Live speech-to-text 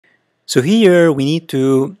So here we need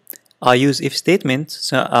to use if statement.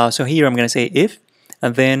 So here I'm going to say if,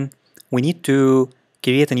 and then we need to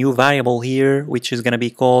create a new variable here, which is going to be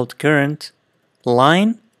called current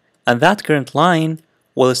line, and that current line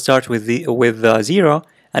will start with 0,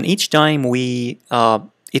 and each time we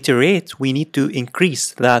iterate, we need to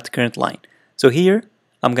increase that current line. So here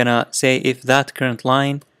I'm gonna say if that current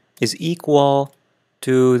line is equal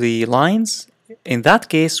to the lines. In that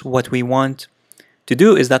case, what we want to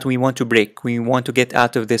do is that we want to break. We want to get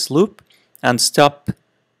out of this loop and stop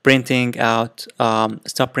printing out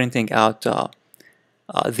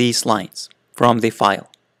these lines from the file.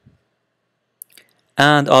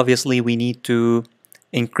 And obviously we need to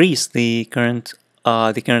increase the current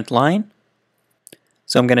line.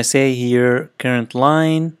 So I'm gonna say here current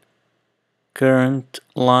line,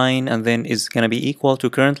 and then is gonna be equal to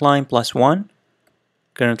current line plus 1,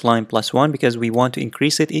 because we want to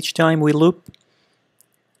increase it each time we loop.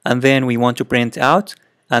 And then we want to print out,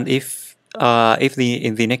 and if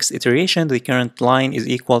in the next iteration the current line is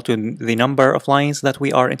equal to the number of lines that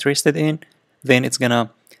we are interested in, then it's gonna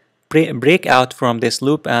break out from this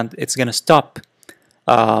loop and it's gonna stop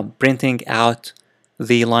printing out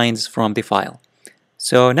the lines from the file.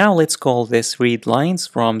 So now let's call this read lines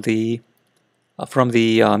from the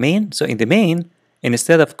main. So in the main,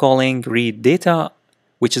 instead of calling read data,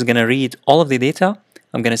 which is gonna read all of the data,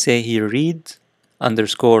 I'm gonna say here read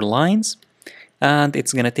underscore lines, and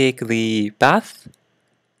it's gonna take the path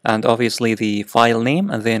and obviously the file name,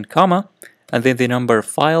 and then comma, and then the number of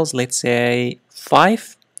files, let's say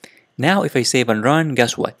 5. Now if I save and run,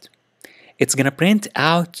 guess what? It's gonna print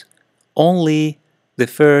out only the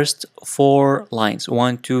first 4 lines,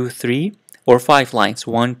 1, 2, 3, or 5 lines,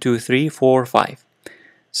 1, 2, 3, 4, 5.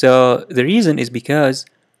 So the reason is because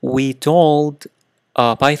we told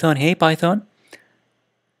Python, hey Python,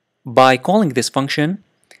 by calling this function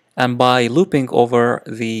and by looping over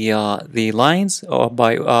the lines, or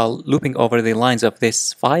by looping over the lines of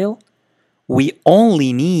this file, we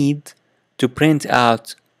only need to print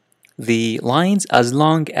out the lines as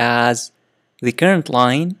long as the current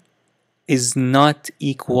line is not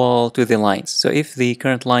equal to the lines. So if the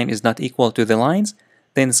current line is not equal to the lines,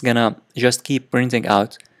 then it's gonna just keep printing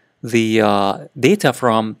out the data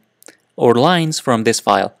from or lines from this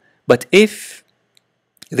file. But if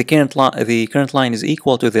the current line is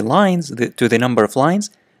equal to the lines, to the number of lines,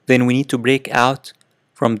 then we need to break out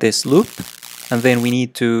from this loop, and then we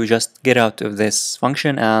need to just get out of this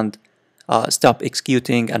function and stop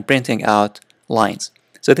executing and printing out lines.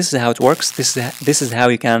 So this is how it works. This is how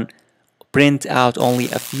you can print out only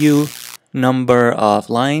a few number of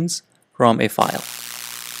lines from a file.